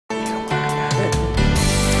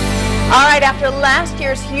All right, after last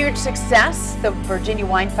year's huge success, the Virginia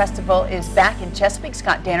Wine Festival is back in Chesapeake.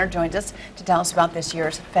 Scott Danner joins us to tell us about this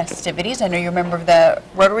year's festivities. I know you're a member of the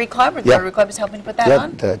Rotary Club, or the Rotary Club is helping to put that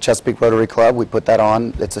on? The Chesapeake Rotary Club, we put that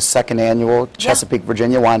on. It's a second annual Chesapeake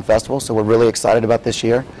Virginia Wine Festival, so we're really excited about this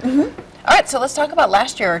year. All right, so let's talk about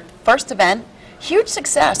last year, first event. Huge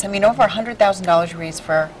success. I mean, over $100,000 raised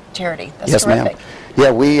for charity. That's terrific. Yeah,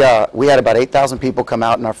 we had about 8,000 people come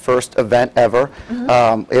out in our first event ever.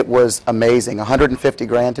 It was amazing. 150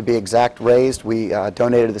 grand to be exact raised. We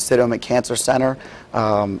donated to the Chesapeake Cancer Center.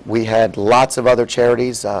 We had lots of other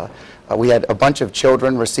charities. We had a bunch of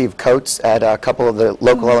children receive coats at a couple of the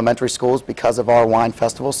local elementary schools because of our wine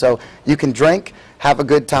festival. So you can drink, have a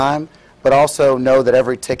good time, but also know that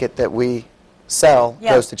every ticket that we sell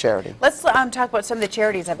goes to charity. Let's talk about some of the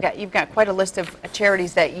charities. You've got quite a list of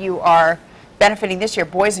charities that you are benefiting this year.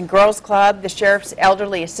 Boys and Girls Club, the Sheriff's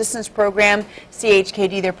Elderly Assistance Program,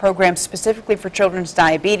 CHKD, their program specifically for children's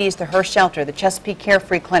diabetes, the Hearst Shelter, the Chesapeake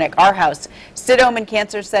Carefree Clinic, Our House, Chesapeake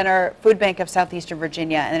Cancer Center, Food Bank of Southeastern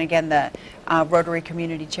Virginia, and then again the Rotary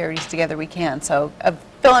Community Charities Together We Can. So a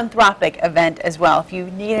philanthropic event as well, if you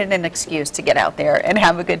needed an excuse to get out there and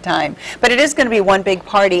have a good time. But it is going to be one big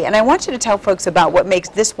party, and I want you to tell folks about what makes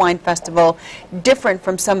this wine festival different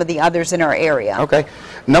from some of the others in our area. Okay.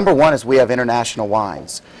 Number one is we have international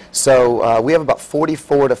wines. So we have about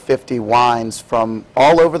 44 to 50 wines from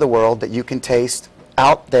all over the world that you can taste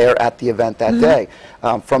out there at the event that day.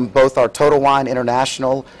 From both our Total Wine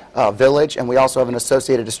International Village, and we also have an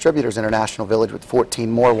Associated Distributors International Village with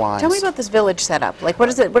 14 more wines. Tell me about this village setup. Like, what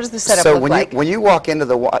is it? What does the setup look like? So when you walk into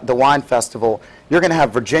the wine festival, you're going to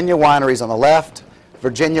have Virginia wineries on the left,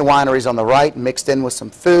 Virginia wineries on the right, mixed in with some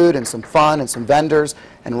food and some fun and some vendors,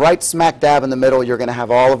 and right smack dab in the middle, you're going to have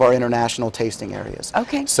all of our international tasting areas.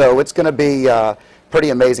 Okay. So it's going to be pretty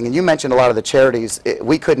amazing. And you mentioned a lot of the charities.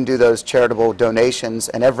 We couldn't do those charitable donations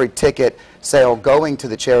and every ticket sale going to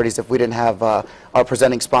the charities if we didn't have our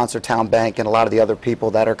presenting sponsor, Town Bank, and a lot of the other people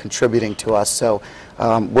that are contributing to us. So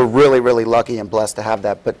we're really, really lucky and blessed to have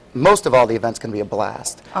that. But most of all, the event's going to be a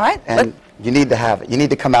blast. All right. And you need to have it. You need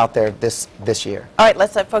to come out there this year. All right,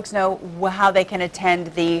 let's let folks know how they can attend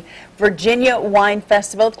the Virginia Wine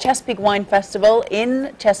Festival, the Chesapeake Wine Festival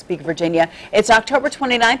in Chesapeake, Virginia. It's October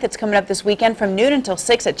 29th. It's coming up this weekend from noon until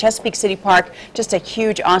 6 at Chesapeake City Park. Just a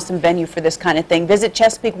huge, awesome venue for this kind of thing. Visit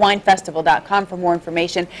ChesapeakeWineFestival.com for more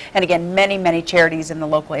information. And again, many, many charities in the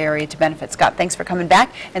local area to benefit. Scott, thanks for coming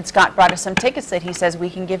back. And Scott brought us some tickets that he says we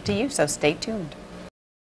can give to you, so stay tuned.